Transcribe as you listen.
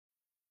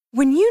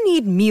When you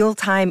need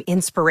mealtime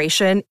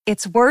inspiration,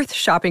 it's worth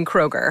shopping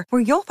Kroger,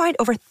 where you'll find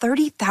over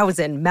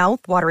 30,000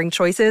 mouth-watering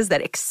choices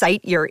that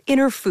excite your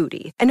inner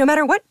foodie. And no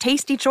matter what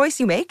tasty choice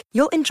you make,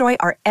 you'll enjoy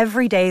our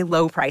everyday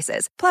low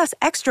prices, plus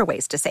extra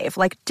ways to save,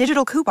 like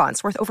digital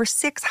coupons worth over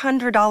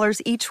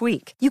 $600 each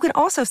week. You can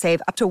also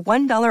save up to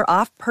 $1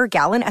 off per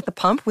gallon at the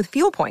pump with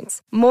fuel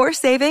points. More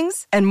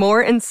savings and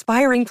more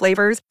inspiring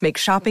flavors make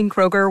shopping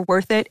Kroger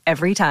worth it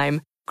every time.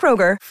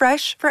 Kroger,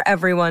 fresh for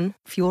everyone.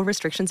 Fuel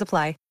restrictions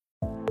apply.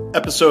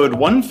 Episode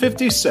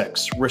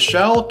 156,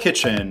 Rochelle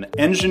Kitchen,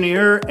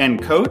 engineer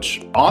and coach,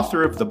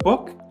 author of the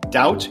book,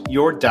 Doubt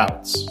Your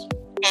Doubts.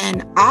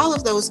 And all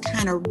of those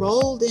kind of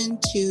rolled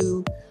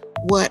into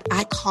what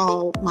I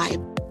call my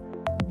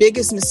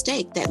biggest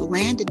mistake that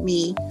landed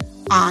me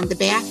on the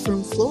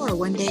bathroom floor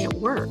one day at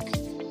work.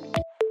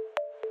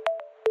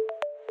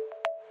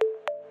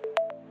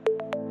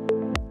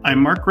 I'm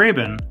Mark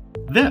Graban.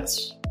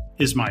 This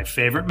is My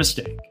Favorite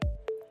Mistake.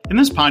 In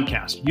this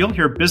podcast, you'll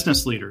hear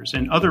business leaders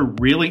and other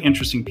really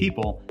interesting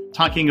people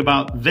talking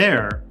about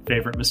their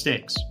favorite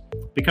mistakes.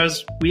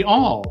 Because we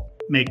all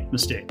make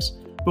mistakes,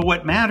 but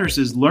what matters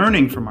is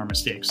learning from our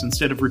mistakes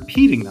instead of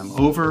repeating them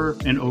over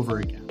and over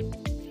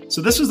again. So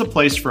this is the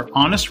place for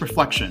honest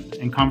reflection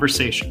and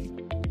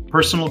conversation,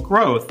 personal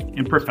growth,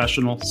 and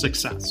professional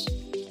success.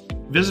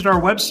 Visit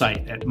our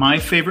website at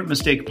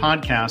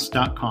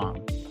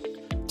myfavoritemistakepodcast.com.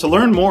 To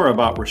learn more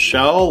about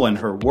Rochelle and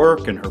her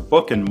work and her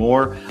book and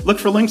more, look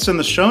for links in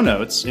the show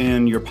notes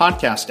in your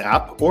podcast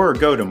app or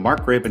go to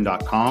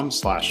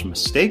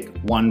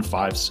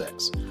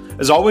markgraban.com/mistake156.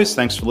 As always,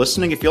 thanks for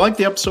listening. If you like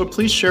the episode,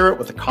 please share it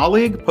with a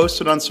colleague,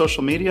 post it on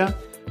social media.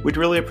 We'd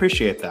really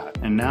appreciate that.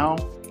 And now,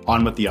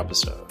 on with the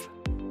episode.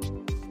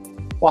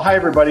 Well, hi,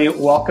 everybody.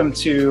 Welcome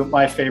to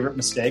My Favorite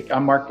Mistake.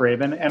 I'm Mark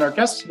Graban, and our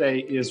guest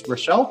today is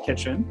Rochelle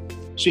Kitchen.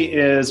 She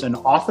is an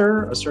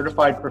author, a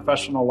certified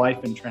professional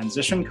life and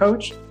transition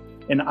coach,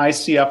 an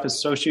ICF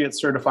associate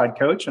certified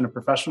coach, and a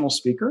professional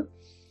speaker.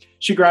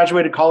 She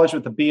graduated college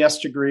with a BS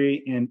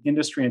degree in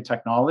industry and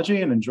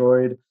technology and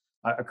enjoyed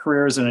a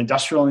career as an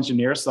industrial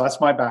engineer. So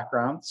that's my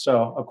background.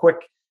 So a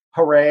quick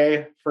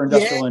hooray for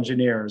industrial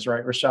engineers,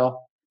 right,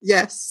 Rochelle?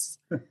 Yes.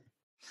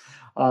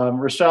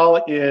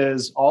 Rochelle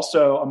is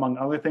also, among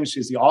other things,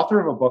 she's the author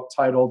of a book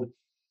titled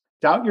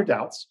Doubt Your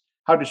Doubts: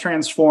 How to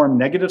Transform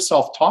Negative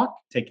Self-Talk,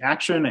 Take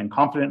Action, and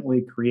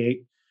Confidently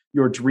Create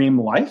Your Dream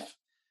Life.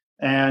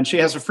 And she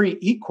has a free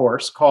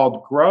e-course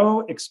called Grow,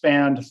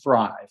 Expand,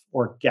 Thrive,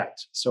 or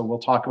GET. So we'll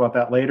talk about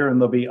that later,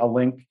 and there'll be a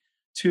link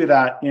to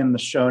that in the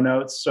show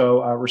notes.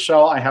 So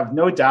Rochelle, I have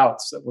no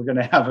doubts that we're going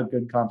to have a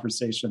good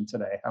conversation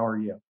today. How are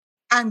you?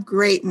 I'm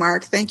great,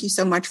 Mark. Thank you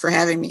so much for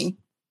having me.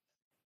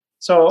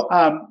 So,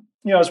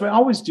 as we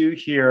always do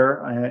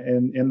here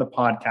in the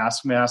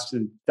podcast, I'm asked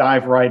to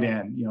dive right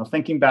in.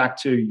 Thinking back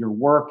to your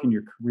work and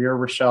your career,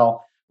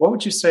 Rochelle, what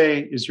would you say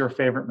is your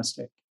favorite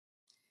mistake?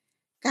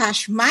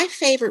 Gosh, my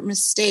favorite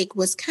mistake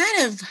was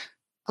kind of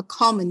a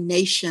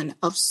culmination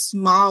of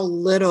small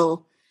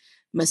little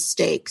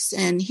mistakes.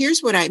 And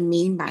here's what I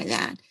mean by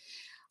that.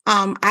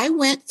 I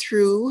went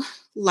through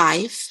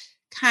life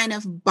kind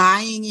of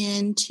buying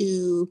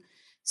into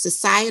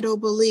societal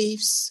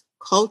beliefs,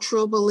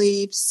 cultural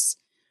beliefs,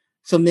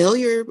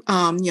 familiar,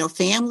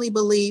 family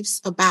beliefs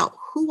about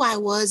who I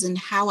was and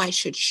how I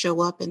should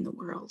show up in the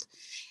world.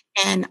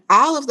 And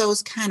all of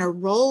those kind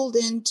of rolled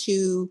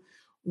into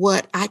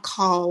what I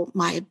call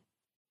my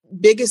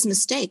biggest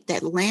mistake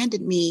that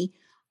landed me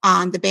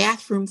on the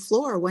bathroom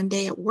floor one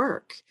day at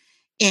work.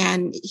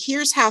 And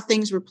here's how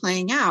things were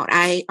playing out.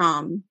 My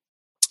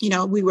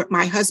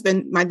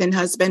then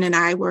husband and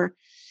I were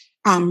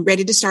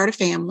ready to start a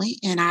family.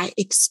 And I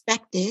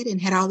expected and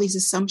had all these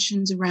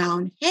assumptions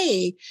around,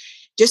 hey,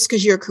 just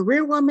because you're a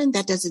career woman,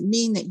 that doesn't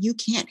mean that you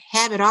can't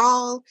have it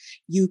all.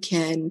 You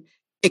can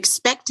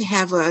expect to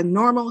have a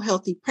normal,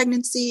 healthy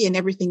pregnancy and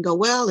everything go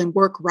well and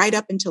work right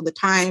up until the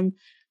time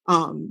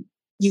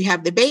you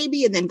have the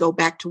baby, and then go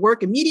back to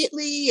work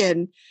immediately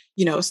and,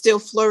 still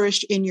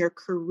flourish in your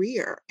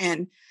career.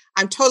 And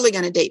I'm totally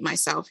going to date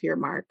myself here,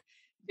 Mark.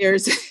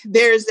 There's a,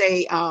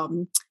 I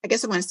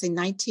guess I want to say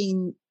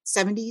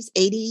 1970s,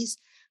 80s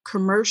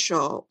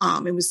commercial.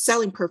 It was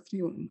selling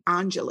perfume,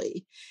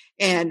 Anjali.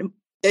 And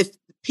if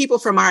people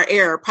from our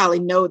era probably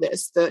know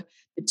this, the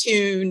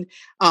tune,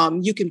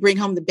 you can bring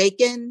home the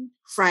bacon,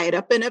 fry it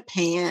up in a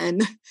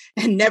pan,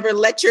 and never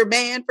let your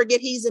man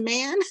forget he's a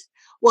man.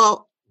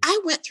 Well, I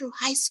went through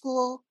high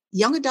school,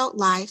 young adult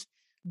life,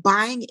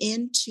 buying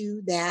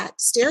into that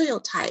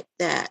stereotype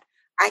that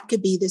I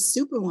could be this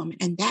superwoman,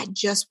 and that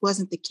just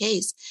wasn't the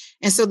case.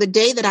 And so the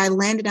day that I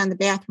landed on the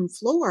bathroom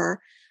floor,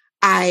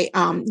 I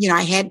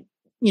had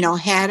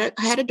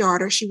a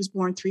daughter. She was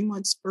born 3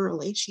 months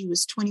early. She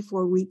was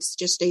 24 weeks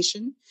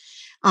gestation.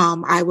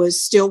 I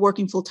was still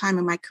working full time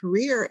in my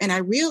career. And I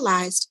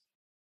realized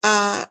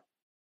that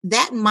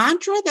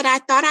mantra that I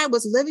thought I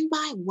was living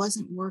by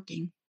wasn't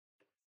working.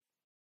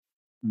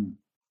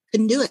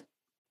 Couldn't do it.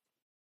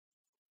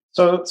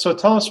 So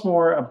tell us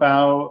more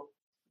about,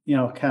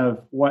 kind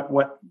of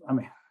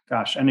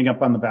gosh, ending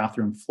up on the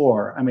bathroom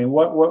floor. I mean,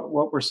 what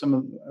were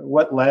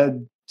what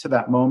led to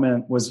that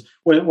moment? Was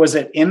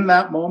it in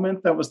that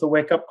moment that was the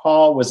wake up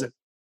call? Was it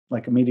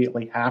like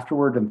immediately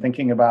afterward and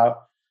thinking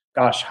about,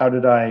 gosh, how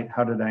did I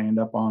end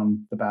up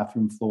on the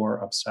bathroom floor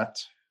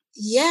upset?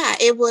 Yeah,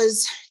 it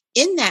was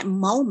in that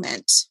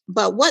moment.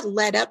 But what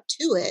led up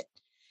to it,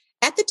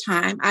 at the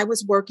time, I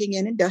was working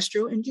in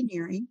industrial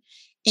engineering,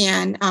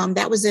 and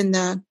that was in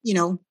the,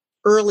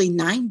 early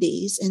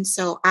 90s. And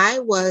so I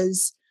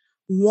was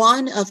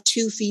one of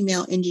two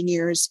female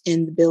engineers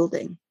in the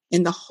building,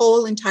 in the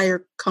whole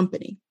entire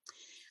company.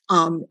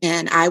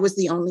 And I was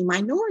the only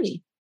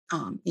minority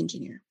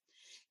engineer.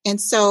 And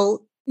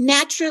so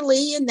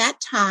naturally, in that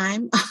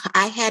time,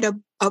 I had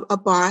a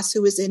boss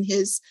who was in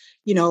his,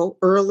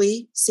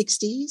 early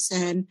 60s.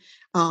 And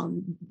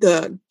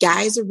the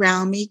guys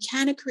around me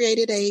kind of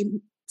created a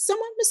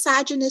somewhat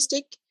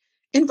misogynistic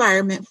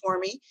environment for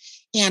me.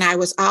 And I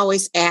was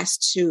always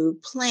asked to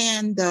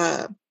plan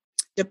the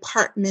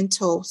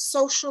departmental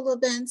social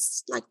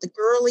events, like the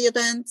girly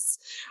events.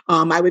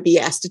 I would be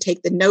asked to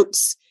take the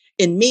notes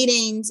in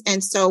meetings.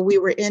 And so we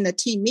were in a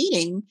team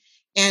meeting.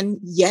 And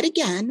yet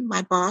again,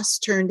 my boss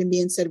turned to me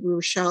and said,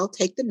 Rochelle,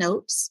 take the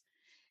notes.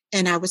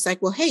 And I was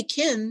like, well, hey,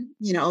 Ken,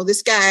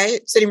 this guy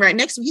sitting right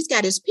next to me, he's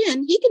got his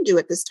pen. He can do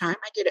it this time.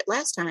 I did it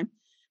last time.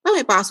 But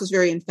my boss was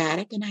very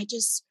emphatic. And I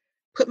just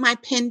put my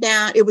pen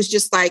down. It was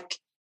just like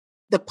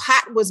the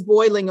pot was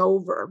boiling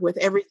over with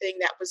everything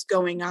that was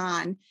going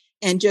on.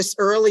 And just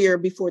earlier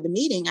before the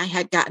meeting, I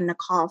had gotten a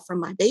call from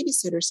my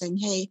babysitter saying,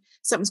 hey,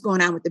 something's going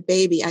on with the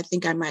baby. I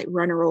think I might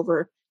run her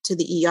over to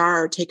the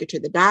ER or take her to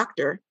the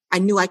doctor. I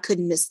knew I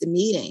couldn't miss the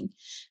meeting.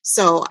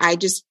 So I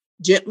just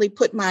gently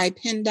put my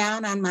pen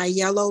down on my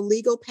yellow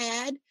legal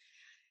pad,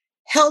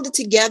 held it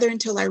together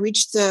until I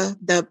reached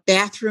the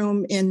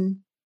bathroom in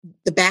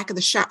the back of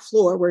the shop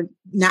floor where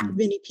not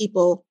many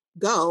people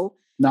go.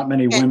 Not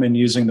many women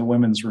using the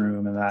women's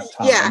room in that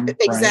time. Yeah,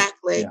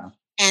 exactly. Right? Yeah.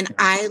 And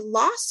I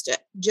lost it,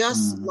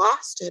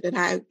 lost it.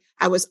 And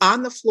I was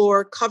on the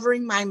floor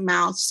covering my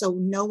mouth so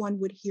no one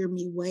would hear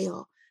me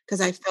wail,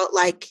 because I felt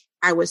like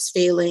I was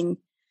failing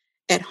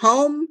at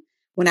home.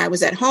 When I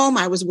was at home,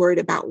 I was worried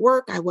about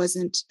work. I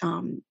wasn't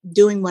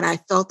doing what I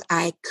felt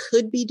I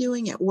could be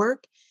doing at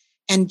work.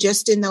 And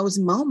just in those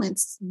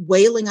moments,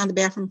 wailing on the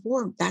bathroom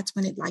floor, that's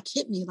when it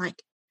hit me,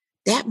 like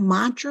that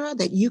mantra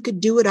that you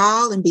could do it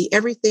all and be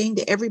everything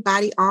to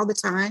everybody all the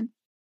time.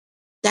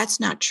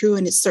 That's not true.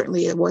 And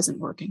it wasn't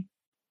working.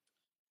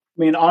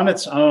 I mean, on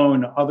its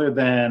own, other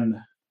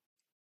than,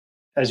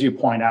 as you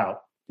point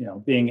out,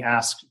 being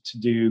asked to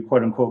do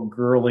quote unquote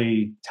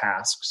girly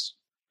tasks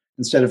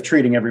instead of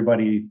treating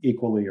everybody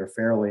equally or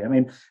fairly. I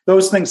mean,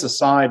 those things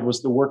aside,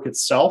 was the work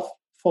itself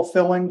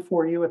fulfilling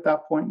for you at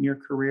that point in your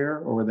career,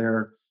 or were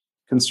there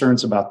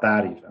concerns about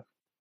that even?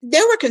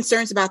 There were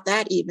concerns about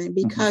that even,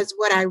 because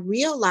what I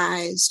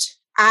realized,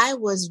 I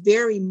was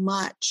very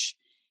much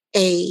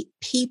a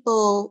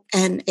people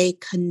and a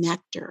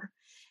connector.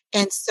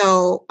 And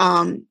so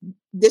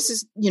this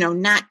is,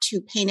 not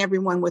to paint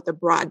everyone with a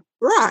broad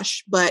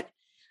brush, but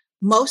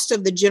most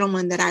of the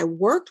gentlemen that I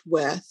worked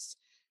with,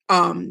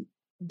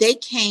 they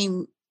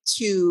came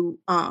to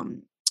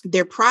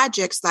their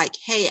projects like,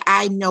 hey,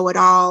 I know it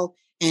all,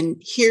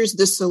 and here's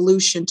the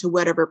solution to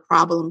whatever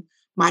problem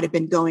might have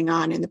been going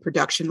on in the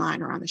production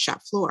line or on the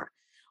shop floor.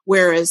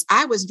 Whereas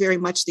I was very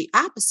much the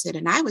opposite,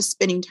 and I was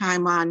spending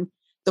time on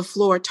the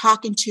floor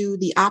talking to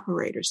the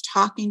operators,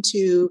 talking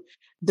to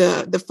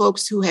the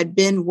folks who had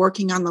been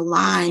working on the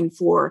line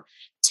for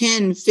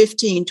 10,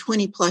 15,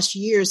 20 plus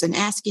years, and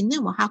asking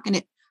them, well, how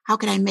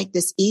can I make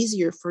this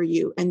easier for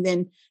you? And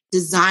then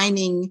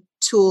designing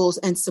tools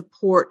and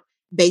support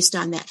based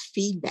on that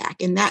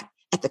feedback. And that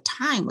at the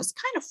time was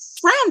kind of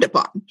frowned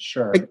upon.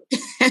 Sure.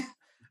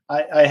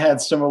 I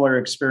had similar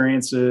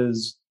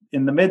experiences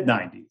in the mid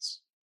 90s,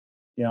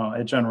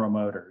 at General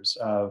Motors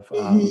of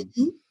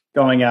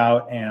going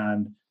out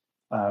and,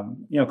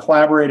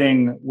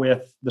 collaborating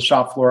with the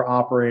shop floor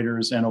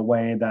operators in a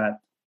way that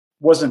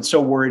wasn't so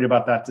worried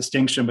about that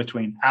distinction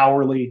between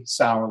hourly,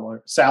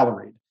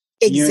 salaried,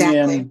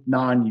 union,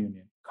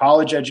 non-union,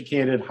 college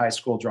educated, high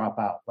school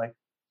dropout. Like,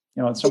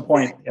 at some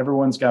point,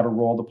 everyone's got a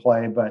role to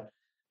play, but,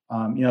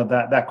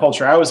 that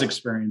culture I was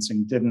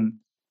experiencing didn't.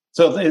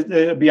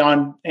 So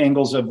beyond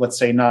angles of, let's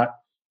say, not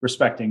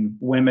respecting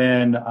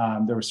women,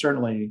 there was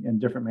certainly in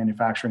different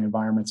manufacturing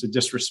environments, a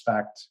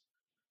disrespect,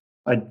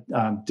 a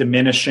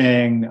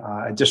diminishing,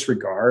 a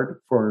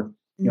disregard for,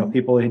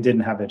 people who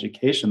didn't have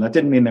education. That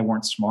didn't mean they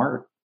weren't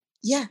smart.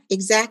 Yeah,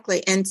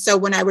 exactly. And so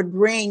when I would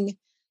bring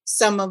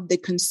some of the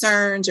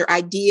concerns or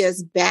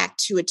ideas back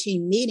to a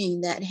team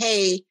meeting that,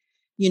 hey,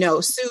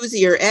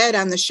 Susie or Ed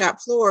on the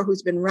shop floor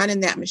who's been running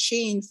that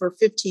machine for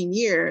 15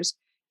 years,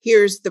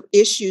 here's the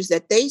issues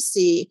that they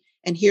see,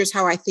 and here's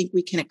how I think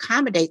we can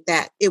accommodate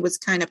that. It was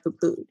kind of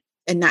poo-pooed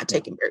and not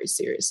taken very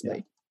seriously.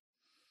 Yeah.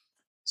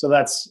 So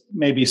that's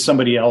maybe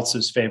somebody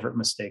else's favorite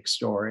mistake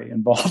story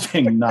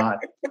involving not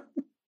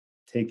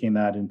taking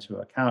that into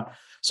account.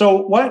 So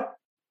what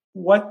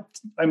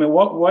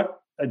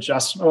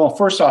adjustment? Well,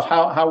 first off,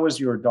 how was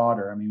your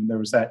daughter? I mean, there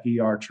was that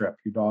ER trip.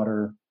 Your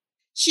daughter,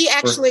 she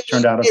actually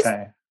turned out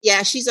okay.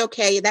 Yeah, she's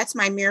okay. That's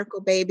my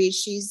miracle baby.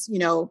 She's,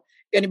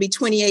 going to be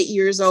 28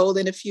 years old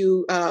in a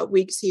few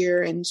weeks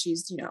here. And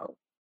she's,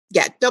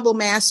 got double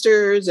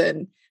masters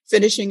and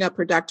finishing up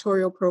her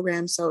doctoral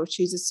program. So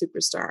she's a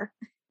superstar.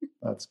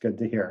 That's good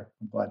to hear.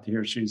 I'm glad to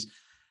hear she's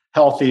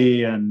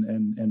healthy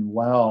and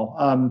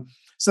well.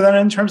 So then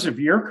in terms of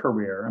your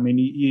career, I mean,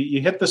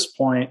 you hit this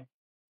point.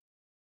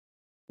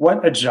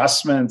 What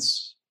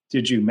adjustments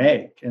did you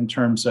make in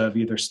terms of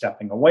either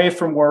stepping away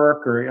from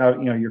work or,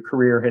 your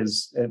career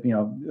has,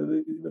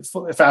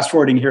 fast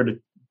forwarding here to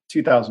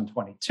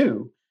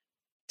 2022,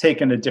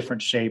 taken a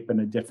different shape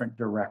and a different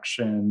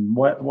direction?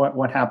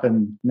 What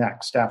happened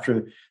next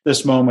after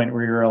this moment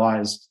where you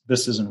realized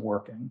this isn't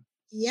working?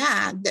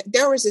 Yeah,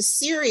 there was a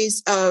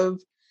series of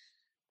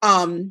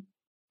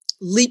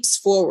leaps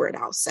forward,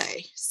 I'll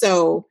say.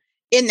 So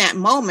in that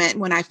moment,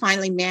 when I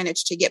finally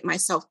managed to get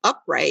myself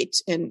upright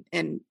and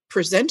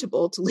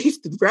presentable to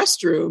leave the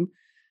restroom,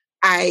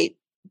 I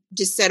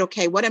just said,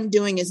 okay, what I'm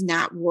doing is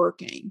not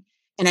working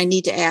and I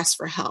need to ask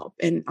for help.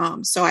 And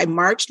so I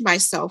marched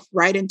myself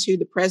right into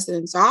the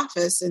president's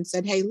office and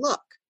said, hey,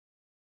 look,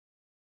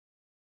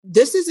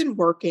 this isn't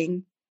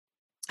working.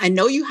 I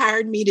know you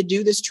hired me to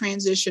do this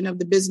transition of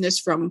the business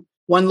from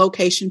one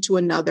location to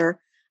another.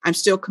 I'm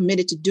still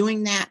committed to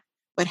doing that,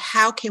 but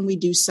how can we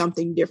do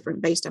something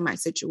different based on my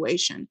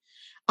situation?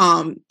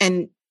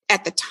 And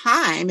at the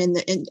time,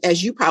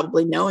 as you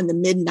probably know, in the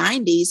mid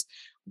 90s,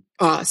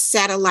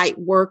 satellite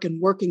work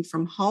and working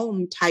from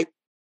home type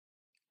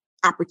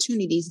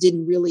opportunities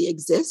didn't really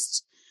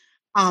exist.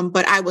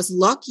 But I was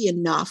lucky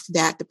enough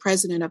that the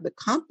president of the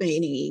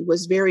company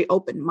was very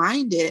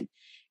open-minded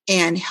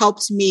and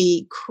helped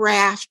me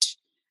craft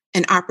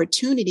an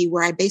opportunity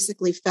where I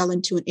basically fell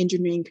into an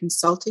engineering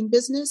consulting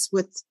business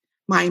with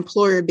my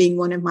employer being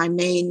one of my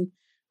main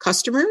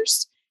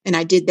customers. And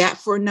I did that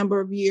for a number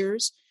of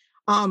years.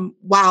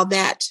 While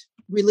that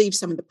relieved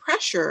some of the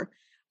pressure,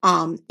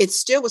 it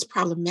still was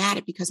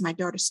problematic because my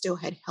daughter still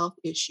had health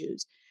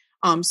issues.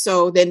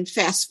 So then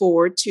fast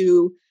forward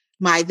to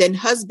my then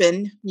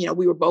husband,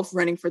 we were both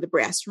running for the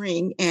brass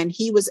ring, and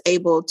he was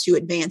able to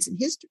advance in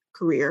his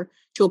career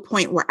to a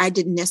point where I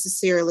didn't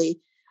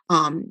necessarily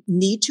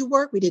need to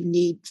work. We didn't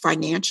need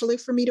financially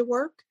for me to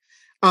work.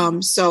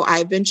 So I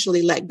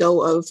eventually let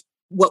go of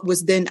what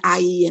was then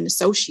IE and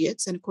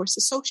Associates. And of course,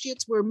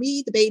 Associates were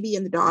me, the baby,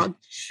 and the dog,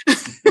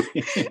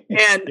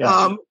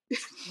 and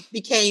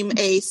became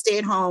a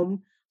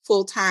stay-at-home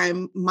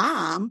full-time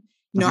mom.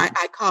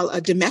 I call a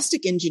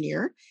domestic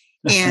engineer.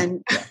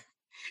 And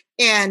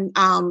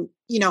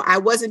I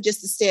wasn't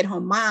just a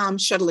stay-at-home mom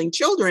shuttling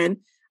children.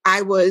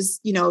 I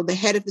was, the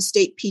head of the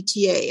state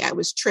PTA. I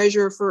was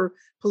treasurer for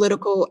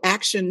political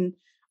action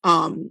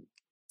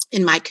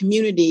in my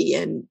community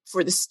and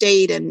for the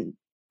state, and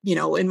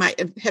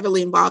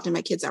heavily involved in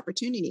my kids'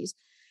 opportunities.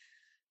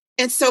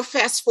 And so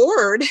fast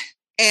forward,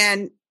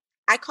 and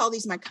I call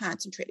these my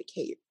concentrated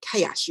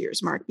chaos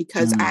years, Mark,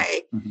 because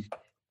my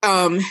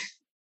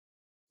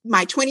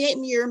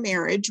 28-year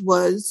marriage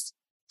was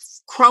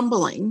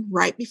crumbling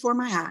right before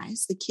my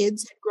eyes. The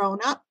kids had grown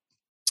up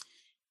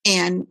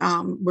and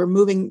were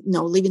moving,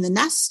 leaving the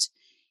nest.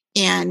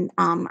 And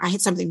I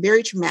had something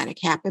very traumatic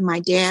happen.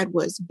 My dad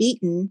was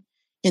beaten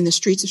in the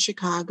streets of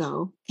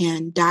Chicago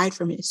and died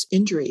from his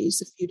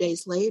injuries a few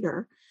days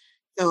later.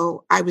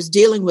 So I was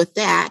dealing with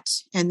that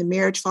and the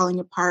marriage falling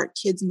apart,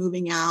 kids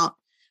moving out,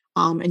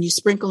 and you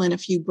sprinkle in a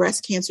few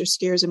breast cancer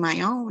scares of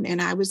my own,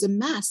 and I was a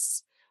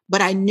mess.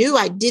 But I knew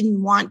I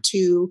didn't want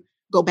to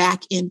go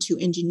back into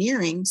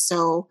engineering.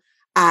 So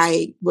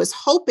I was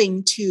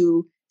hoping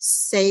to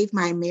save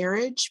my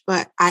marriage,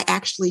 but I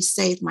actually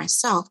saved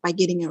myself by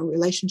getting in a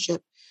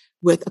relationship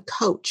with a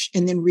coach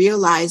and then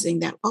realizing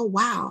that, oh,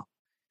 wow,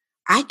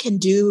 I can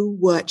do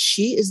what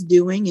she is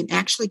doing and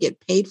actually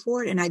get paid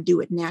for it. And I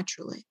do it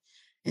naturally.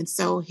 And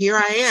so here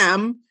I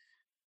am,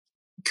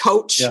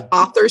 coach,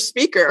 author,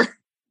 speaker.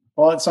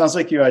 Well, it sounds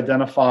like you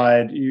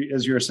identified,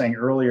 as you were saying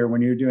earlier,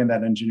 when you were doing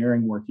that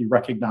engineering work, you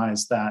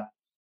recognized that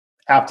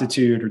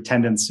aptitude or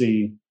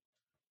tendency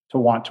to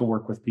want to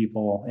work with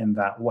people in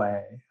that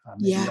way,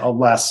 a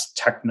less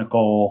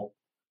technical,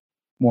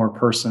 more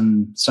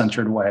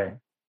person-centered way.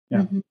 Yeah.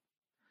 Mm-hmm.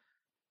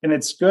 And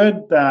it's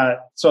good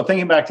that, so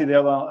thinking back to the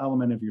other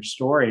element of your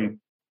story,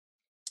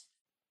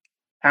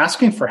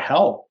 asking for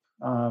help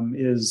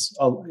is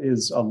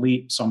a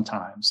leap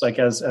sometimes. Like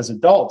as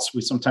adults,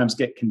 we sometimes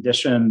get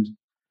conditioned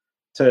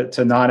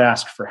to not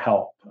ask for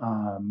help,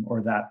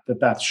 or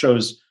that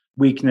shows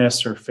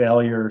weakness or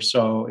failure.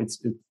 So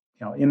it's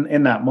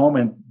in that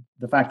moment,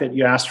 the fact that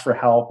you asked for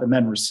help and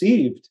then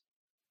received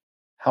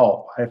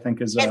help, I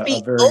think is and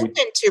be very open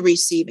to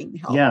receiving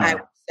help. I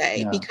would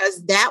say,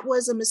 because that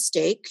was a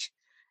mistake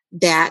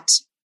that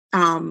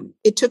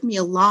it took me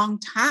a long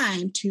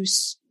time to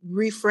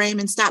reframe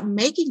and stop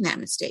making that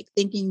mistake,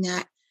 thinking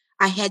that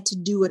I had to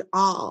do it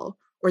all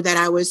or that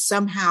I was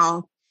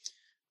somehow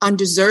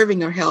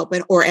undeserving of help.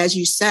 Or as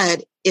you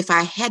said, if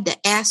I had to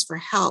ask for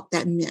help,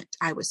 that meant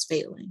I was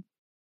failing.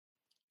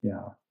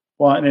 Yeah.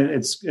 Well, and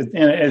it's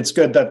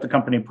good that the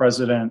company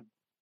president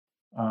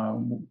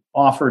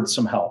offered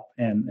some help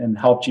and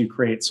helped you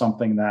create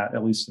something that,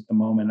 at least at the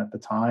moment, at the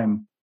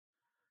time,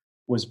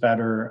 was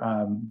better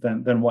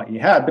than what you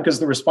had. Because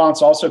the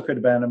response also could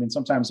have been, I mean,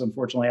 sometimes,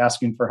 unfortunately,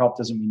 asking for help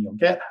doesn't mean you'll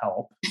get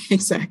help.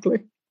 Exactly.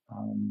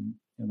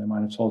 They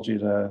might have told you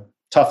to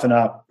toughen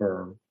up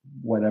or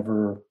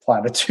whatever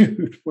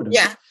platitude would have.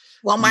 Yeah.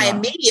 Well, my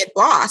immediate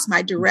boss,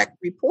 my direct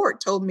report,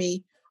 told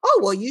me,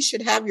 "Oh, well, you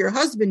should have your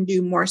husband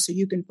do more so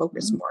you can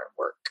focus more at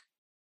work."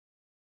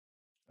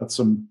 That's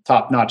some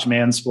top-notch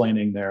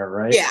mansplaining there,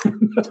 right? Yeah.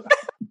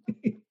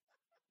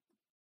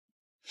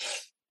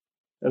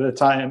 At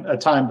a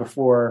time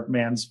before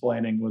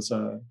mansplaining was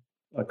a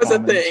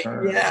common thing.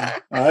 term. Yeah.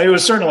 It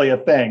was certainly a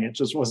thing. It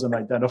just wasn't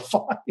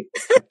identified.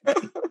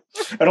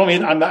 I don't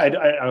mean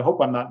I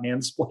hope I'm not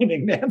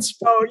mansplaining.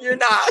 Oh, you're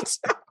not.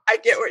 I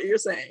get what you're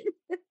saying.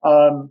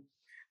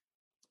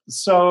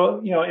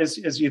 So,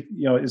 as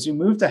you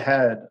moved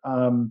ahead,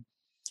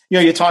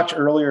 you talked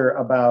earlier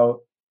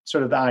about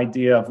sort of the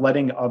idea of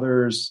letting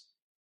others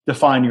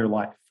define your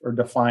life or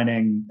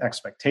defining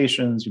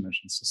expectations. You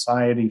mentioned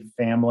society,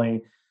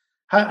 family.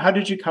 How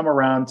did you come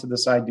around to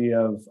this idea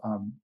of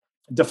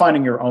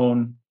defining your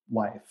own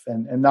life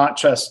and not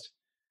just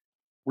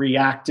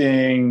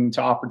reacting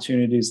to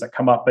opportunities that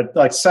come up, but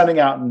like setting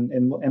out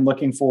and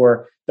looking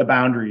for the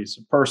boundaries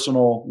of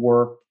personal,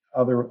 work,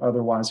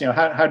 otherwise?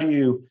 How do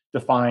you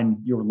define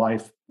your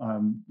life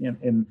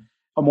in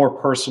a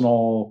more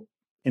personal,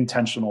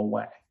 intentional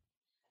way?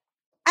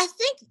 I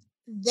think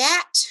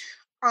that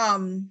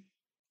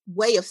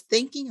way of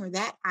thinking or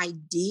that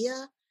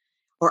idea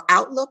or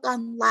outlook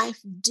on life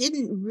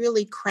didn't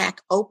really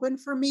crack open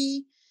for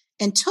me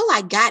until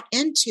I got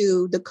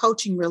into the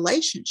coaching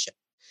relationship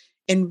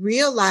and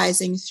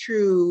realizing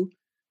through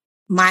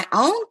my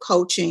own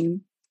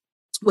coaching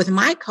with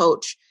my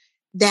coach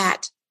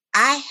that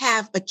I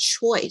have a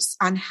choice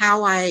on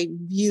how I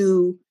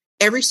view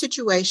every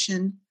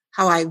situation,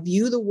 how I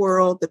view the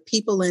world, the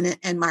people in it,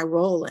 and my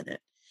role in it.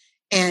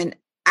 And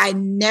I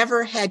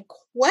never had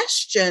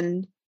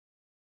questioned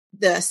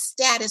the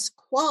status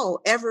quo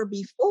ever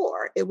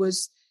before. It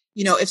was,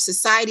 if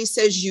society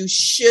says you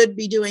should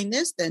be doing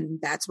this, then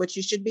that's what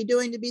you should be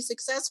doing to be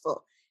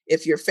successful.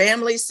 If your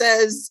family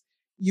says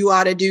you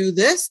ought to do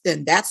this,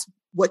 then that's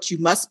what you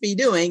must be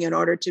doing in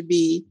order to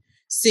be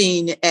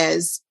seen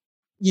as,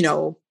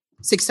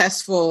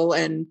 successful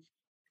and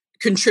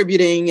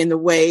contributing in the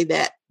way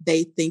that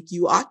they think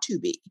you ought to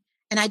be.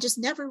 And I just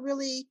never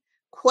really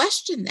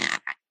questioned that.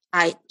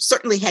 I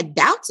certainly had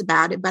doubts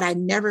about it, but I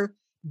never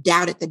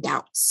doubted the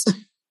doubts.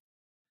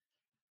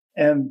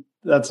 And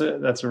that's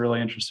a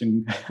really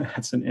interesting,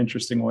 that's an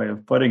interesting way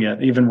of putting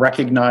it. Even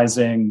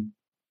recognizing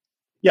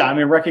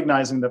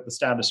that the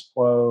status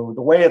quo,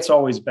 the way it's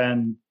always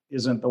been,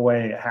 isn't the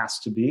way it has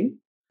to be.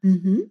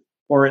 Mm-hmm.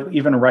 Or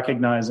even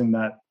recognizing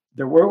that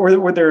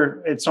were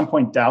there at some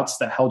point doubts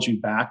that held you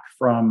back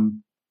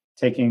from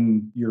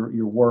taking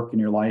your work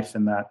and your life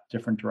in that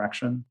different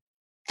direction?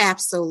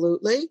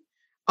 Absolutely.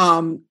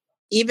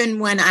 Even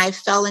when I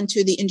fell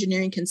into the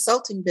engineering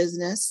consulting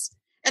business,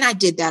 and I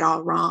did that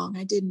all wrong.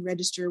 I didn't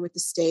register with the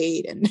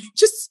state and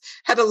just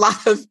had a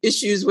lot of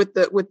issues with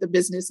the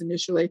business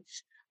initially.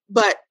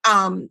 But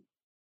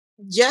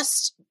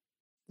just,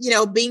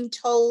 being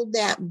told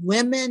that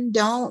women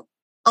don't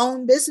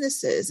own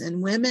businesses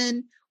and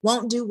women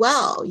won't do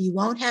well, you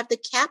won't have the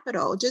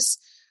capital,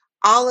 just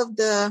all of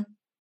the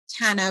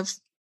kind of,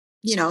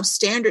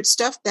 standard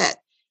stuff that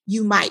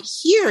you might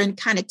hear, and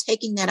kind of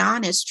taking that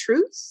on as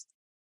truth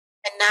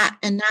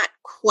and not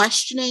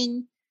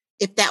questioning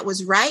if that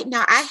was right.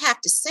 Now, I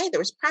have to say there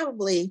was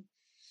probably,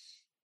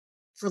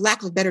 for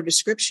lack of a better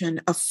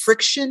description, a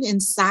friction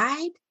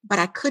inside, but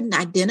I couldn't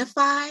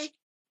identify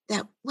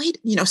that. Wait,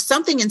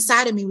 something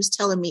inside of me was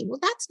telling me, well,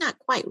 that's not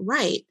quite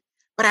right.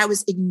 But I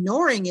was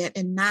ignoring it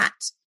and not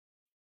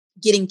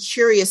getting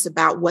curious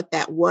about what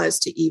that was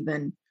to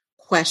even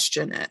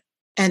question it.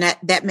 And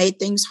that made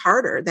things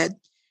harder. That,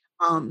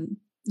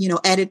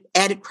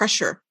 added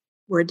pressure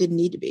where it didn't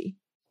need to be.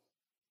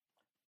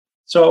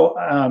 So,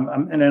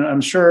 and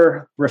I'm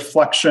sure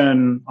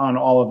reflection on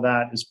all of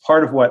that is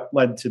part of what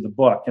led to the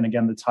book. And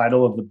again, the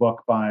title of the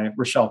book by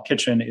Rochelle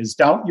Kitchen is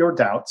Doubt Your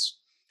Doubts: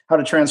 How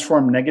to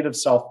Transform Negative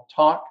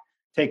Self-Talk,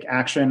 Take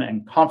Action,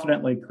 and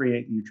Confidently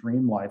Create Your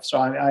Dream Life. So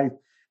I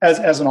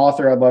as an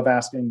author, I love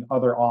asking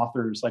other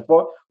authors, like,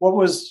 what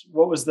was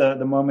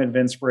the moment of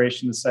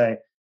inspiration to say,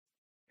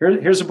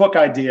 here's a book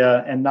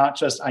idea, and not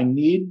just I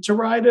need to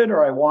write it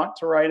or I want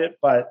to write it,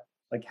 but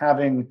like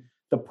having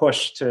the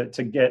push to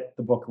get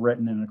the book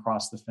written and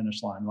across the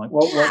finish line. Like,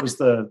 what was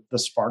the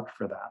spark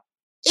for that?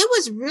 It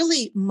was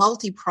really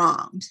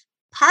multi-pronged.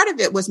 Part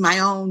of it was my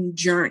own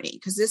journey,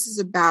 because this is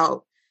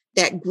about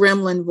that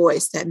gremlin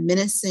voice, that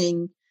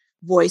menacing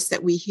voice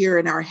that we hear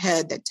in our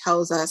head that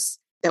tells us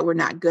that we're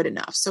not good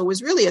enough. So it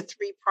was really a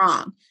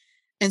 3-prong.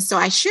 And so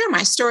I share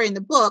my story in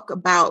the book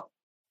about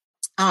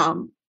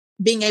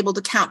being able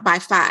to count by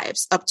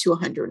fives up to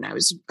 100 when I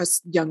was a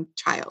young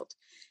child.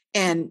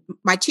 And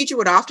my teacher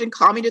would often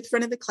call me to the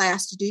front of the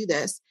class to do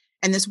this.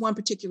 And this one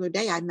particular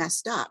day I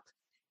messed up.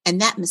 And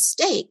that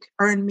mistake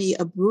earned me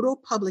a brutal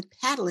public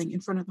paddling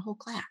in front of the whole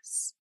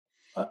class.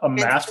 A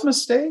math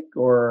mistake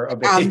or a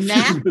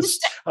behavior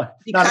mistake?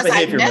 Not a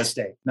behavior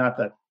mistake, not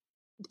that.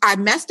 I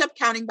messed up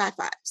counting by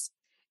fives.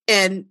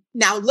 And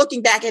now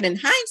looking back at it in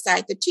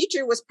hindsight, the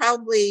teacher was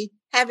probably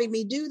having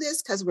me do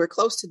this because we're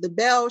close to the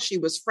bell. She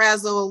was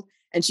frazzled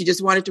and she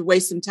just wanted to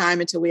waste some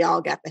time until we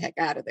all got the heck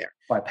out of there.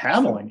 By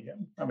paddling you.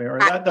 I mean,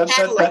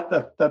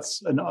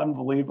 that's an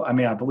unbelievable, I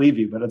mean, I believe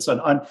you, but it's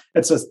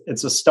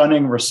a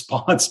stunning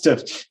response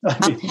to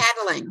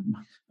paddling.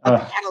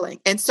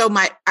 And so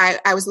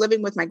I was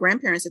living with my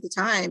grandparents at the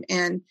time,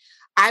 and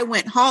I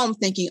went home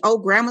thinking, oh,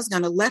 grandma's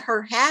going to let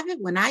her have it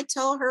when I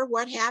tell her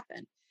what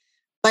happened.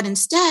 But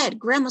instead,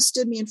 grandma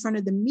stood me in front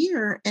of the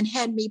mirror and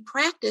had me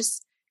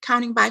practice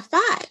counting by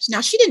fives.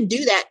 Now, she didn't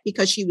do that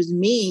because she was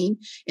mean.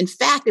 In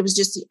fact, it was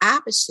just the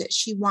opposite.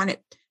 She wanted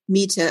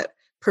me to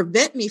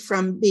prevent me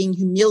from being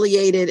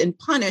humiliated and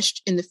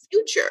punished in the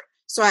future.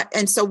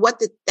 So what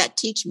did that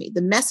teach me?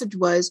 The message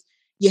was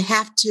you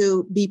have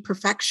to be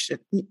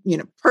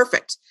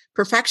perfect,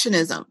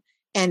 perfectionism.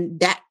 And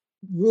that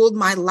ruled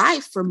my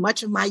life for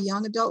much of my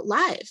young adult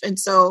life. And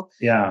so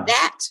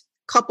that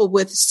coupled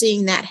with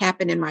seeing that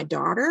happen in my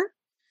daughter.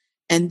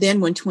 And then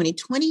when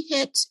 2020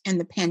 hit and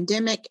the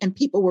pandemic, and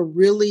people were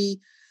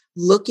really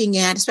looking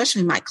at,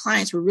 especially my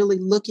clients were really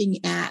looking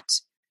at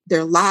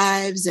their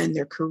lives and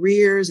their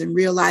careers and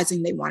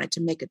realizing they wanted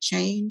to make a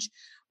change.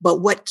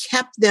 But what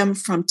kept them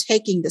from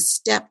taking the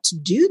step to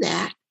do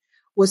that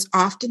was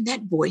often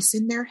that voice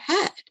in their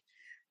head.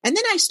 And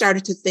then I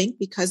started to think,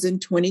 because in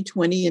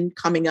 2020 and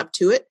coming up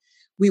to it,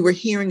 we were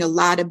hearing a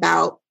lot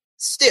about,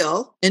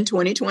 still in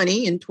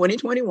 2020 and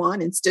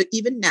 2021, and still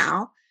even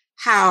now,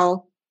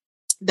 how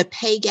the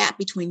pay gap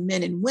between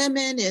men and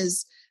women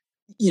is,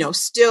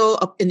 still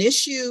an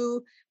issue.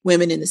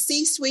 Women in the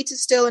C-suites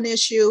is still an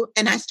issue.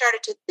 And I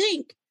started to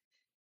think,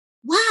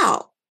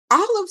 wow,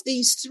 all of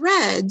these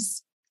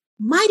threads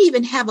might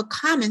even have a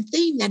common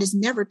theme that is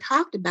never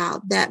talked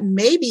about, that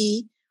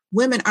maybe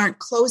women aren't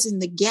closing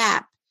the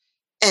gap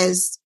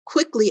as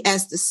quickly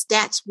as the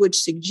stats would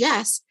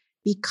suggest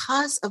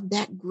because of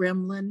that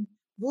gremlin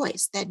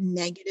voice, that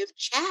negative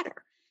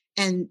chatter.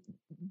 And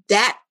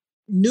that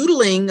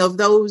noodling of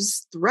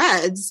those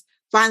threads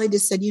finally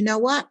just said, you know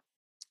what?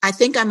 I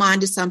think I'm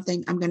onto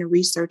something. I'm going to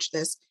research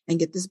this and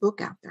get this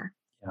book out there.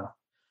 Yeah.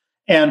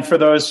 And for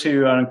those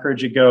who, I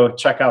encourage you to go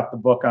check out the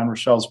book on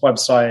Rochelle's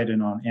website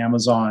and on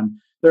Amazon.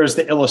 There's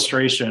the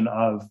illustration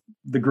of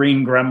the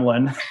green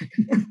gremlin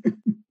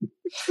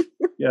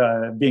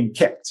being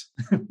kicked.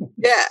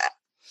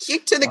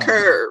 Kicked to the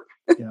curb.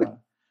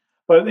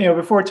 But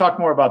before we talk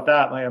more about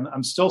that,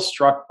 I'm still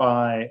struck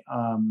by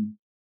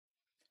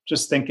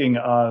just thinking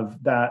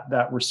of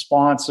that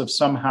response of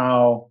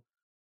somehow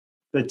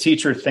the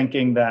teacher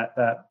thinking that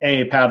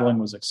paddling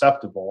was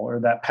acceptable, or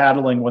that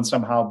paddling would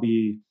somehow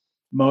be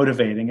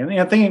motivating.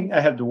 And thinking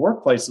ahead to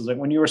workplaces, like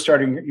when you were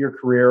starting your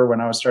career,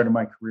 when I was starting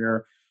my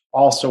career,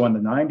 also in the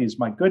 90s,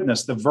 my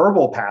goodness, the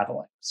verbal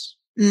paddlings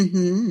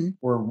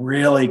were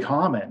really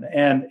common.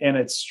 And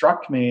it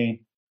struck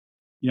me,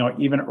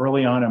 even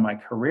early on in my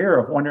career,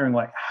 of wondering,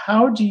 like,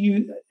 how do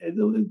you,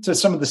 to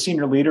some of the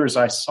senior leaders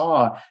I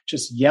saw,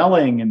 just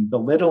yelling and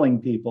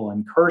belittling people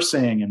and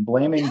cursing and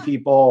blaming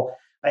people.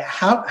 Like,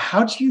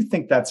 how do you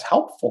think that's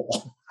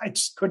helpful? I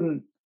just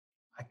couldn't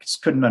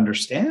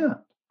understand.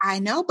 I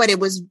know, but it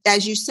was,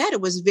 as you said, it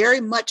was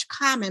very much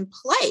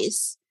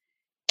commonplace.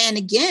 And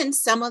again,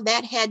 some of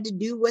that had to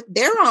do with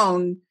their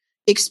own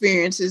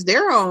experiences,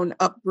 their own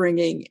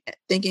upbringing,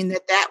 thinking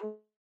that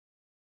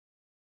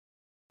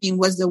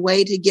was the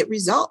way to get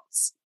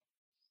results.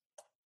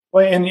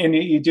 Well, and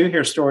you do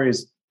hear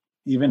stories,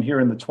 even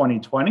here in the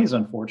 2020s,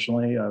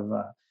 unfortunately, of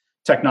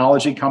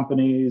technology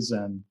companies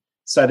and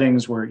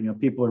settings where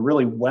people are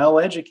really well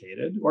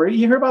educated, or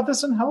you hear about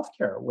this in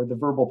healthcare, where the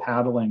verbal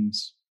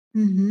paddlings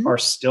are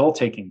still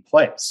taking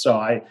place. So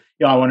I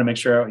want to make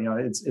sure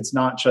it's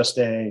not just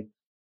a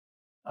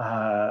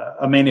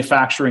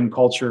manufacturing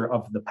culture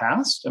of the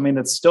past. I mean,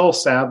 it's still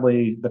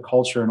sadly the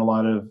culture in a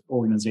lot of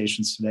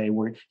organizations today,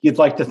 where you'd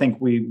like to think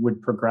we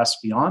would progress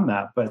beyond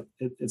that, but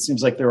it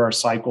seems like there are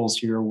cycles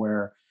here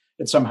where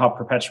it's somehow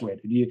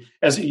perpetuated.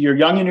 As you're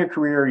young in your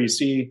career, you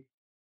see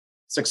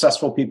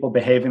successful people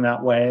behaving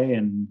that way,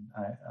 and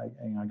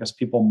I guess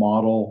people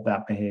model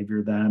that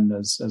behavior then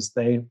as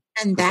they.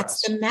 And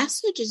that's the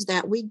messages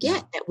that we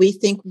get, that we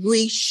think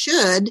we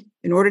should,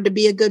 in order to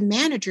be a good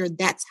manager.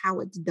 That's how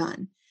it's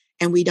done.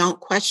 And we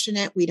don't question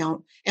it.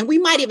 And we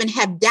might even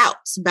have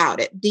doubts about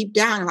it deep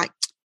down. Like,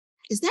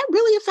 is that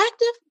really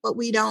effective? But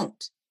we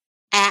don't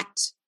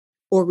act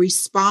or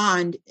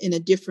respond in a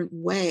different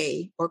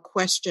way or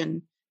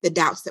question the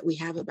doubts that we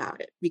have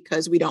about it,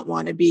 because we don't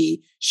want to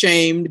be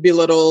shamed,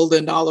 belittled,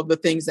 and all of the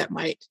things that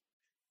might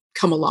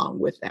come along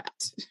with that.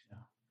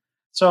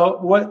 So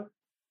what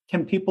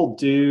can people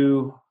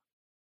do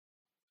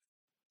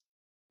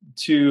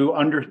to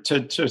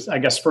I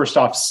guess, first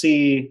off,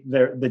 see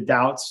the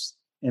doubts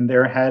in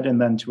their head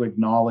and then to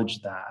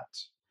acknowledge that?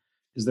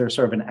 Is there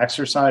sort of an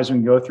exercise we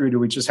can go through? Do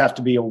we just have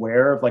to be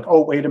aware of like,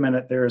 oh, wait a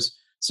minute, there's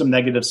some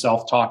negative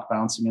self-talk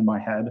bouncing in my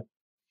head?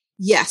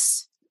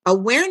 Yes.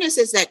 Awareness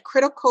is that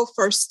critical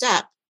first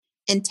step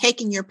in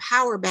taking your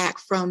power back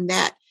from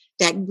that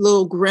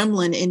little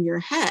gremlin in your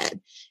head.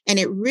 And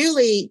it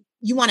really,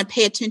 you want to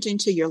pay attention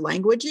to your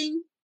languaging.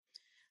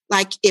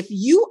 Like if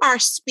you are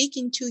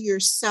speaking to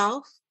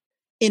yourself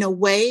in a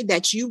way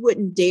that you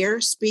wouldn't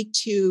dare speak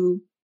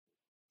to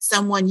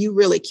someone you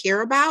really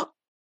care about,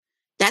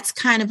 that's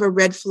kind of a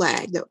red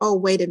flag that, oh,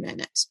 wait a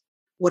minute.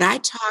 Would I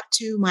talk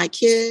to my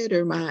kid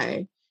or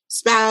my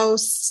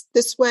spouse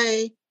this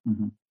way?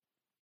 Mm-hmm.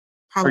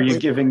 Probably. Are you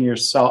giving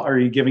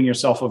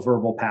yourself a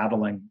verbal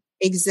paddling?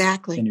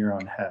 Exactly. In your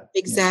own head.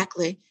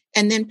 Exactly.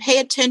 Yeah. And then pay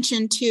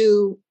attention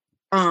to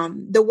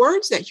the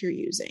words that you're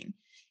using.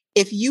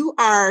 If you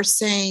are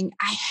saying,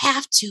 I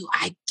have to,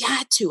 I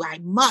got to, I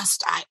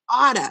must, I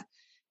oughta,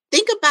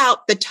 think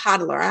about the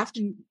toddler. I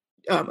often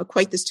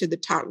equate this to the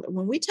toddler.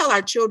 When we tell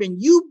our children,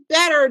 you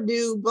better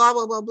do blah,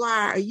 blah, blah,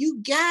 blah, or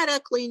you gotta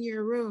clean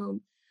your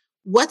room,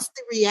 what's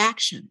the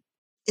reaction?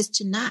 Is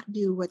to not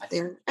do what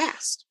they're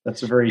asked.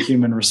 That's a very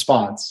human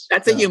response.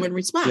 That's a human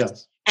response.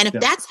 Yes. And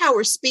if that's how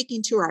we're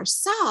speaking to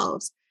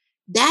ourselves,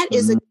 that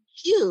is a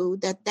cue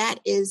that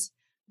is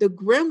the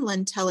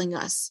gremlin telling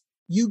us,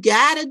 you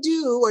gotta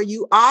do, or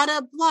you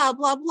oughta blah,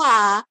 blah,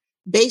 blah,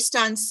 based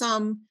on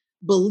some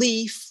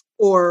belief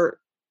or,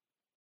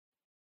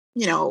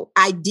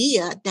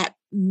 idea that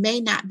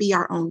may not be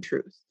our own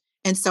truth.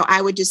 And so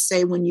I would just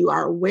say, when you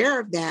are aware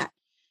of that,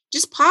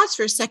 just pause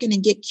for a second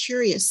and get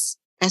curious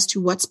as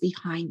to what's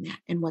behind that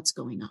and what's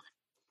going on.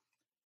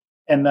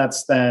 And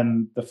that's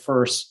then the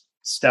first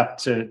step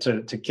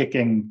to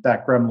kicking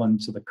that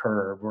gremlin to the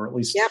curb, or at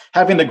least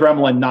having the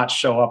gremlin not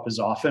show up as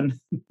often.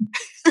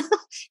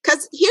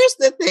 Because here's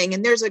the thing,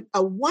 and there's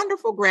a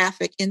wonderful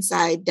graphic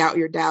inside Doubt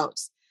Your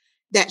Doubts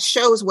that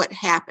shows what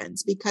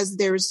happens, because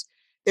there's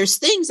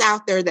things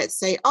out there that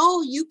say,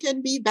 oh, you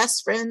can be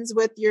best friends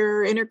with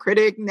your inner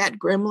critic and that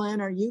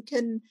gremlin, or you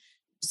can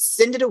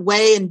send it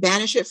away and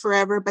banish it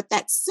forever. But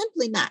that's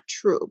simply not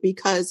true,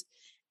 because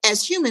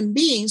as human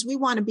beings, we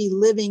want to be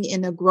living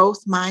in a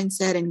growth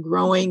mindset and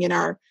growing in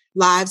our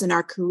lives and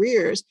our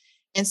careers.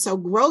 And so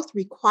growth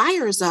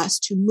requires us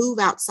to move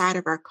outside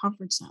of our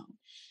comfort zone.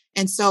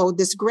 And so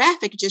this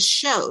graphic just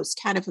shows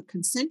kind of a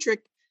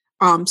concentric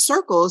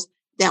circles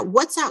that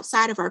what's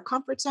outside of our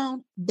comfort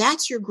zone,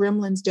 that's your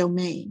gremlin's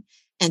domain.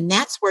 And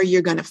that's where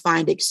you're going to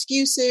find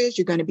excuses.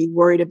 You're going to be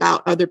worried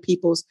about other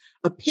people's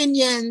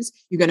opinions.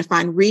 You're going to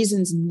find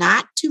reasons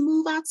not to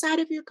move outside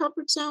of your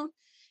comfort zone.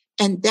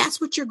 And that's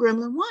what your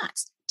gremlin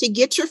wants, to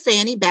get your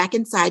fanny back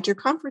inside your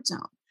comfort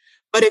zone.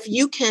 But if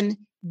you can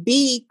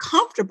be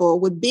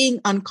comfortable with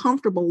being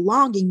uncomfortable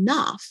long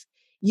enough,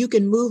 you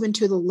can move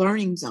into the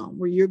learning zone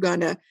where you're going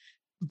to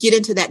get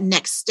into that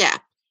next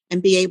step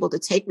and be able to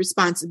take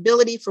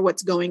responsibility for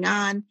what's going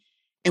on.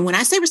 And when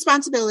I say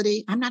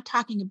responsibility, I'm not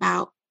talking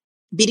about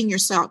beating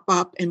yourself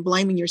up and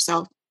blaming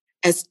yourself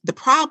as the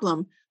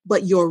problem,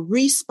 but your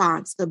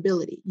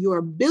responsibility, your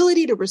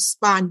ability to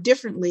respond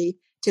differently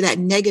to that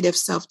negative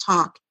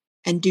self-talk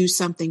and do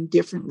something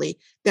differently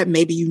that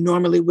maybe you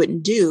normally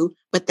wouldn't do,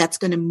 but that's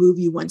going to move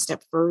you one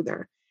step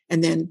further.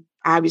 And then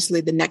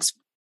obviously the next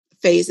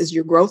phase is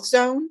your growth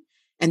zone.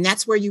 And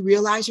that's where you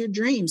realize your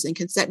dreams and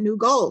can set new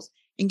goals.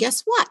 And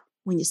guess what?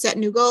 When you set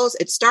new goals,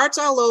 it starts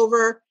all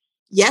over.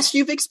 Yes,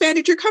 you've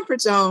expanded your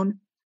comfort zone,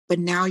 but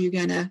now you're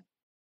going to,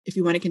 if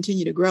you want to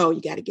continue to grow,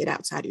 you got to get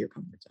outside of your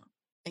comfort zone.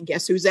 And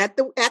guess who's at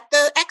the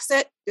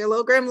exit? Your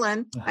little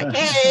gremlin. Like,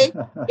 hey,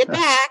 get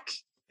back.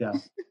 Yeah.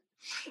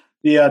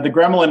 The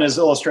gremlin is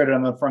illustrated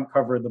on the front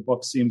cover of the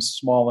book, seems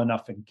small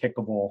enough and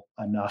kickable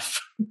enough.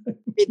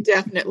 It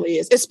definitely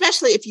is,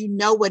 especially if you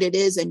know what it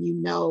is and you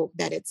know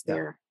that it's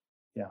there.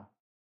 Yeah.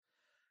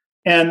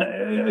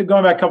 And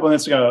going back a couple of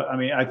minutes ago, I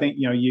mean, I think,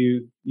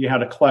 you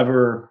had a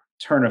clever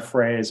turn of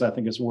phrase I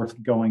think is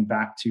worth going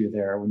back to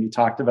there when you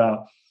talked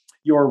about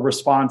your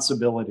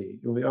responsibility.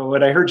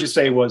 What I heard you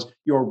say was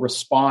your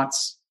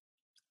response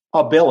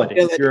ability.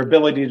 Your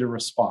ability to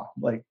respond.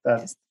 Like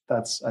that. Yes.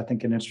 That's, I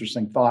think, an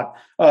interesting thought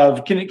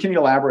of, can you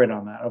elaborate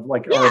on that, of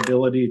like our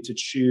ability to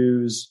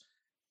choose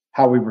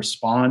how we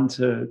respond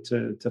to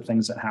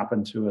things that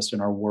happen to us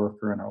in our work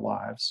or in our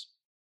lives?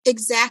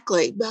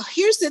 Exactly. Well,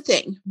 here's the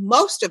thing.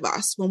 Most of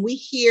us, when we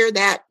hear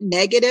that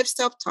negative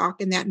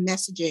self-talk and that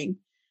messaging,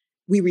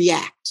 we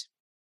react.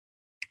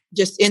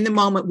 Just in the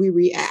moment, we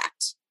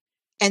react.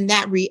 And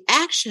that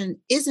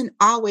reaction isn't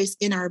always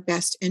in our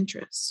best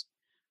interest.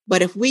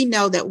 But if we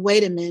know that,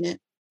 wait a minute,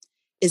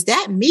 is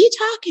that me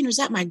talking or is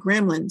that my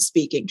gremlin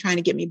speaking, trying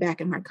to get me back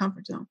in my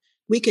comfort zone?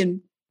 We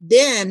can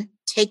then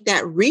take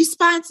that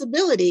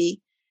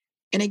responsibility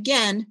and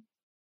again,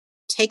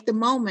 take the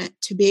moment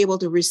to be able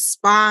to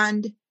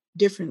respond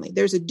differently.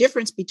 There's a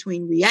difference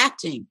between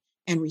reacting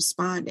and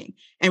responding.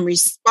 And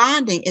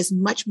responding is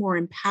much more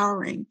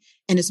empowering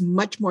and is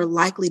much more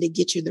likely to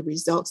get you the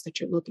results that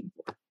you're looking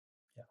for.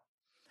 Yeah.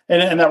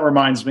 And that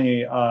reminds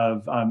me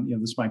of,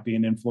 this might be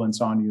an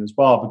influence on you as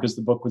well, because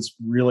the book was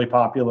really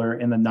popular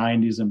in the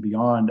 90s and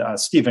beyond.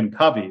 Stephen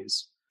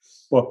Covey's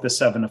book, The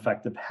 7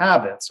 Effective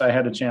Habits. I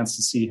had a chance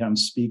to see him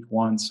speak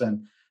once,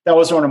 and that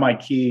was one of my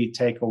key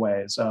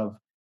takeaways of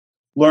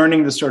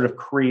learning to sort of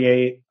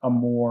create a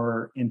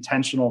more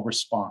intentional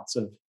response,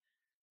 of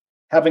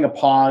having a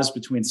pause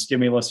between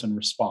stimulus and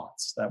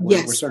response, that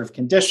we're sort of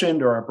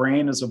conditioned, or our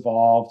brain has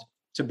evolved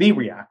to be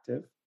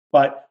reactive,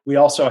 but we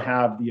also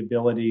have the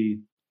ability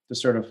to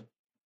sort of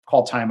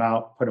call time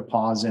out, put a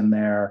pause in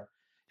there,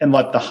 and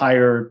let the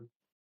higher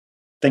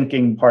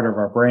thinking part of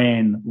our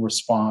brain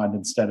respond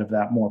instead of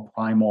that more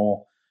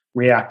primal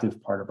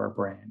reactive part of our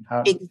brain.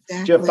 Exactly.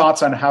 Do you have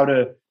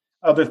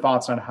other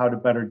thoughts on how to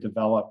better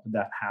develop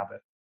that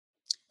habit?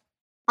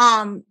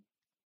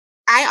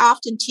 I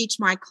often teach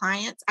my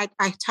clients,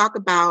 I talk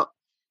about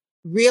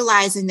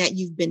realizing that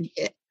you've been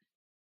hit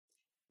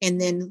and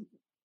then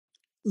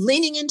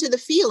leaning into the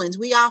feelings.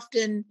 We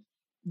often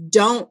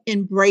don't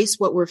embrace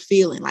what we're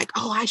feeling, like,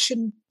 oh, I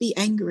shouldn't be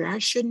angry, I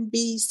shouldn't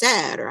be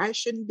sad, or I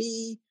shouldn't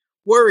be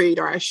worried,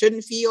 or I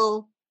shouldn't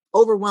feel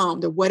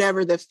overwhelmed, or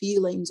whatever the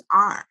feelings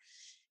are.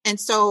 And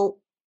so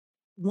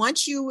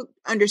once you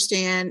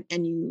understand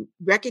and you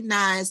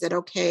recognize that,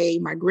 okay,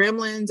 my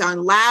gremlin's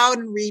on loud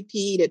and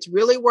repeat, it's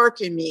really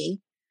working me,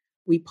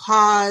 we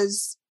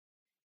pause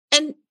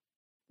and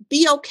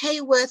be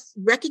okay with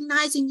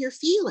recognizing your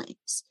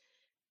feelings.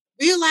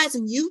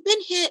 Realizing you've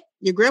been hit,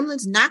 your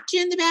gremlins knocked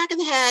you in the back of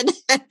the head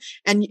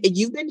and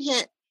you've been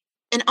hit,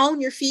 and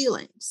own your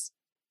feelings.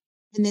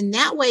 And then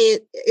that way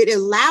it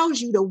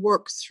allows you to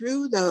work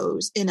through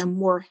those in a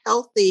more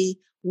healthy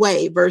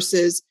way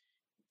versus,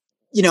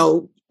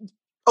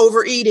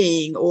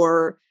 overeating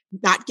or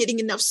not getting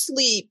enough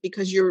sleep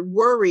because you're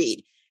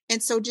worried.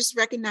 And so just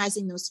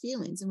recognizing those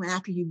feelings. And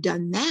after you've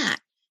done that,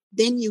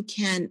 then you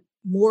can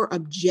more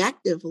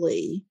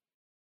objectively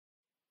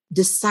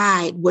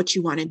decide what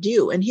you want to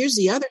do. And here's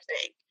the other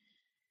thing.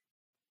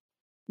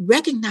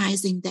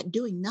 Recognizing that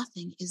doing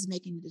nothing is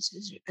making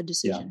a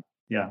decision.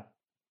 Yeah.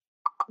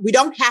 We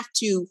don't have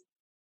to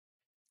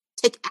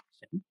take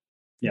action.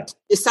 Yeah.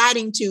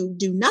 Deciding to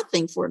do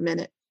nothing for a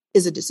minute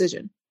is a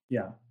decision.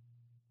 Yeah.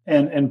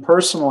 And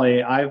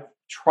personally, I've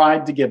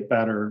tried to get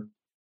better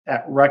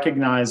at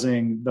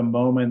recognizing the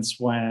moments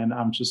when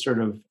I'm just sort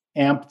of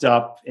amped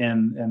up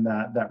and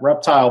that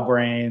reptile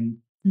brain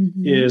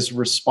is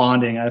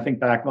responding. I think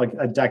back like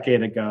a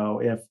decade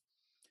ago, if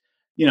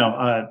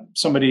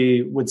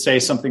somebody would say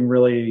something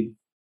really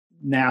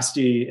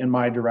nasty in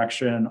my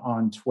direction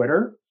on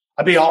Twitter,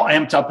 I'd be all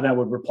amped up and I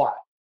would reply.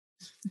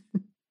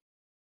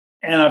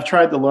 And I've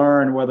tried to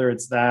learn whether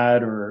it's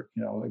that or,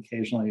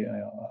 occasionally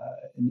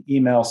an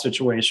email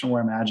situation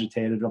where I'm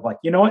agitated of like,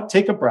 you know what,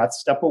 take a breath,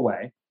 step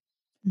away.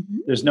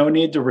 There's no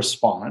need to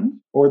respond,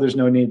 or there's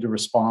no need to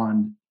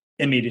respond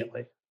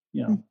immediately.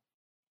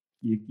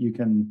 You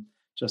can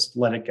just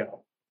let it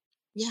go.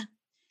 Yeah.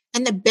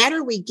 And the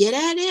better we get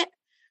at it,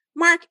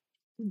 Mark,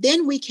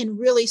 then we can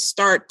really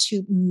start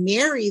to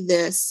marry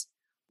this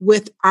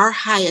with our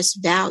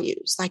highest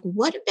values. Like,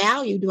 what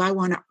value do I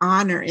want to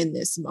honor in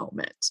this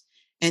moment?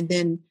 And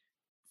then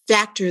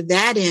factor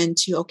that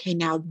into, okay,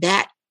 now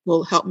that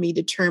will help me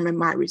determine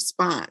my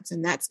response.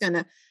 And that's going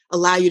to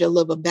allow you to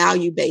live a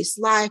value-based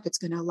life. It's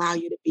going to allow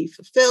you to be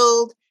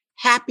fulfilled,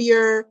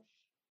 happier,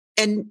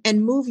 and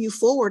move you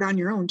forward on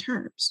your own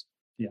terms.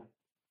 Yeah.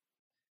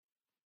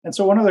 And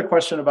so one other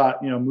question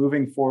about,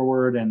 moving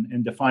forward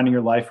and defining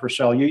your life,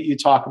 Rochelle, you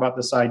talk about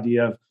this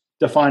idea of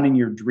defining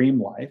your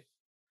dream life.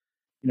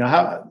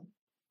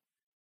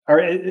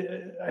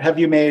 Have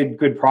you made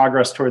good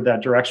progress toward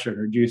that direction?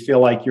 Or do you feel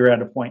like you're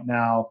at a point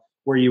now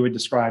where you would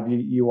describe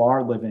you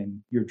are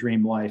living your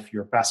dream life,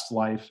 your best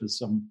life, as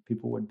some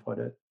people would put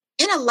it?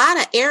 In a lot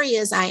of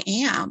areas, I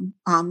am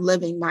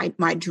living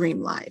my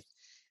dream life.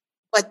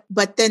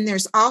 But then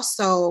there's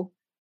also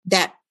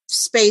that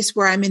space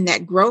where I'm in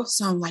that growth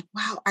zone, like,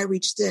 wow, I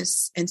reached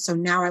this. And so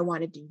now I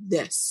want to do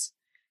this.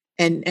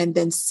 And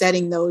then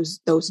setting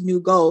those new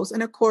goals.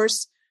 And of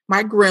course,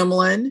 my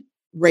gremlin,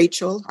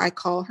 Rachel, I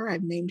call her,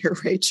 I've named her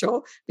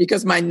Rachel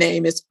because my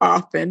name is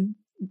often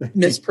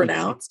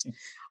mispronounced.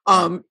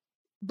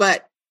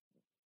 But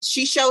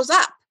she shows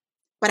up,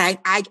 but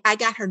I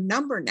got her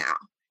number now,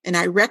 and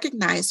I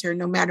recognize her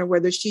no matter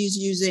whether she's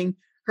using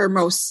her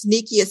most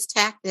sneakiest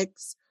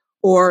tactics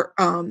or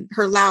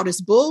her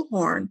loudest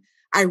bullhorn.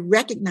 I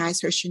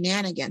recognize her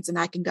shenanigans, and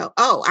I can go,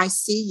 oh, I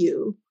see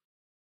you.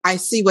 I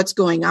see what's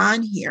going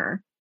on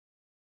here.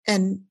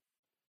 And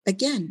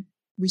again,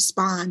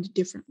 respond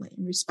differently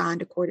and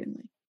respond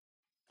accordingly.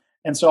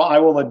 And so I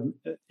will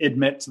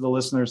admit to the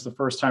listeners, the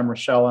first time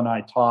Rochelle and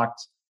I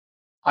talked,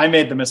 I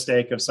made the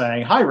mistake of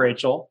saying, hi,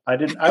 Rachel. I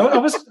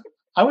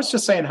was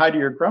just saying hi to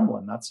your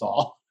gremlin. That's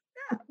all.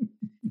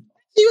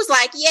 She was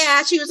like,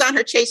 yeah, she was on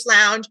her Chase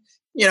Lounge,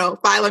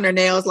 filing her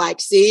nails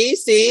like, see.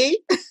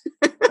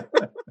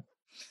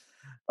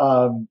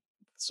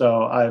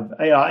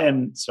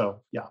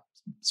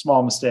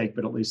 Small mistake,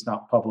 but at least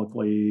not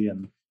publicly.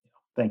 And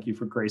thank you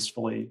for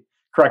gracefully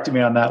correcting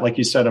me on that. Like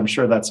you said, I'm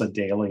sure that's a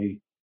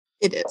daily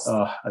It is.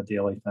 A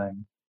daily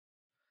thing.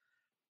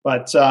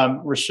 But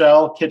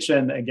Rochelle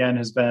Kitchen, again,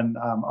 has been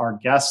our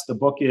guest. The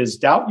book is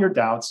Doubt Your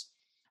Doubts,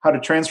 How to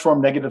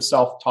Transform Negative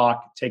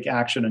Self-Talk, Take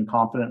Action, and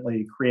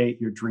Confidently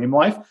Create Your Dream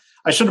Life.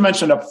 I should have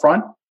mentioned up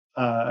front,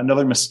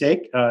 another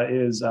mistake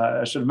is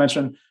I should have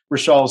mentioned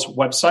Rochelle's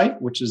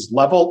website, which is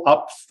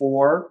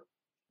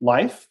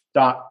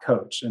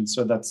levelupforlife.coach. And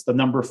so that's the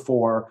number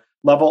 4,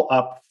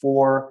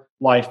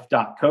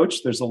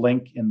 levelupforlife.coach. There's a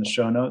link in the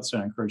show notes. So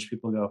I encourage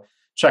people to go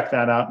check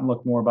that out and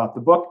look more about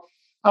the book.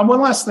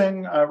 One last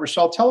thing,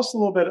 Rochelle, tell us a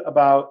little bit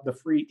about the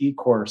free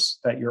e-course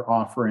that you're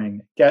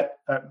offering. The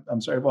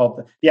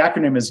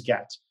acronym is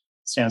GET. It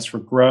stands for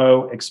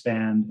Grow,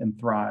 Expand, and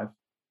Thrive.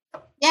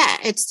 Yeah,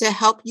 it's to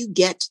help you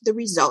get the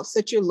results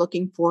that you're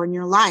looking for in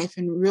your life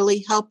and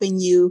really helping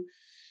you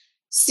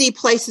see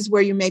places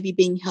where you may be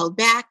being held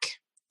back,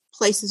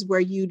 places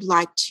where you'd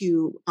like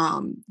to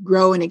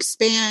grow and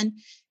expand,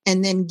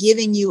 and then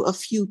giving you a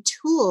few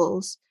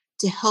tools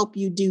to help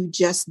you do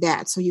just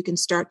that so you can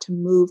start to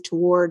move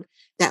toward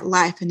that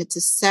life. And it's a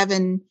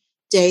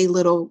 7-day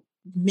little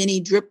mini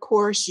drip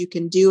course. You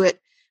can do it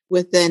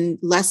within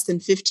less than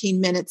 15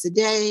 minutes a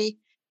day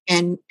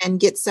and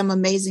get some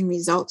amazing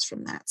results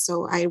from that.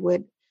 So I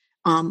would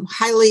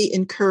highly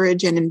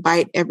encourage and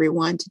invite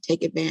everyone to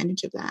take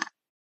advantage of that.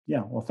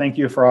 Yeah. Well, thank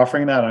you for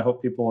offering that. I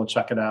hope people will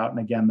check it out. And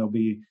again, there'll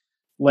be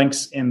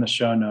links in the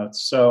show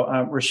notes. So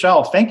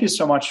Rochelle, thank you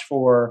so much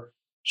for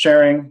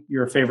sharing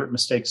your favorite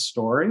mistake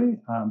story.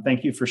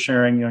 Thank you for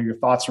sharing, your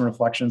thoughts and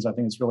reflections. I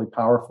think it's really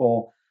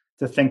powerful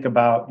to think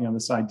about,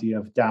 this idea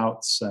of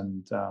doubts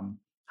and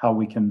how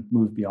we can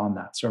move beyond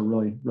that. So I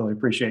really, really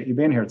appreciate you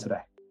being here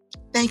today.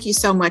 Thank you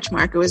so much,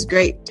 Mark. It was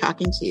great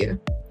talking to you.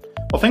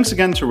 Well, thanks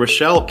again to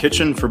Rochelle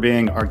Kitchen for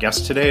being our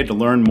guest today. To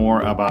learn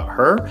more about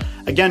her,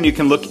 again, you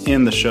can look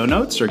in the show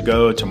notes or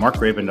go to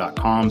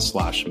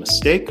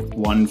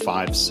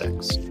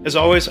markraven.com/mistake156. As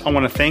always, I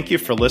want to thank you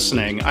for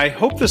listening. I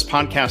hope this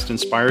podcast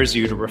inspires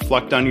you to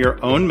reflect on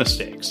your own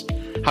mistakes,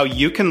 how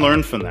you can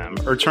learn from them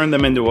or turn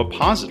them into a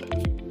positive.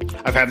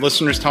 I've had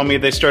listeners tell me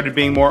they started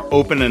being more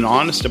open and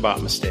honest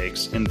about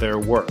mistakes in their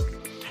work.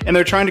 And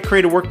they're trying to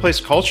create a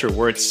workplace culture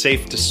where it's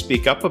safe to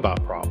speak up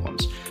about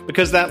problems,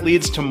 because that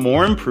leads to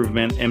more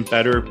improvement and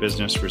better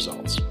business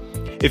results.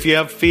 If you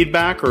have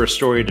feedback or a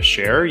story to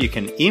share, you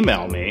can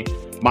email me,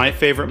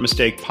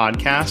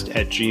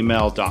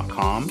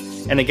 myfavoritemistakepodcast@gmail.com.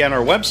 And again,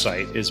 our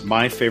website is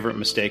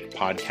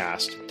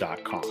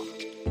myfavoritemistakepodcast.com.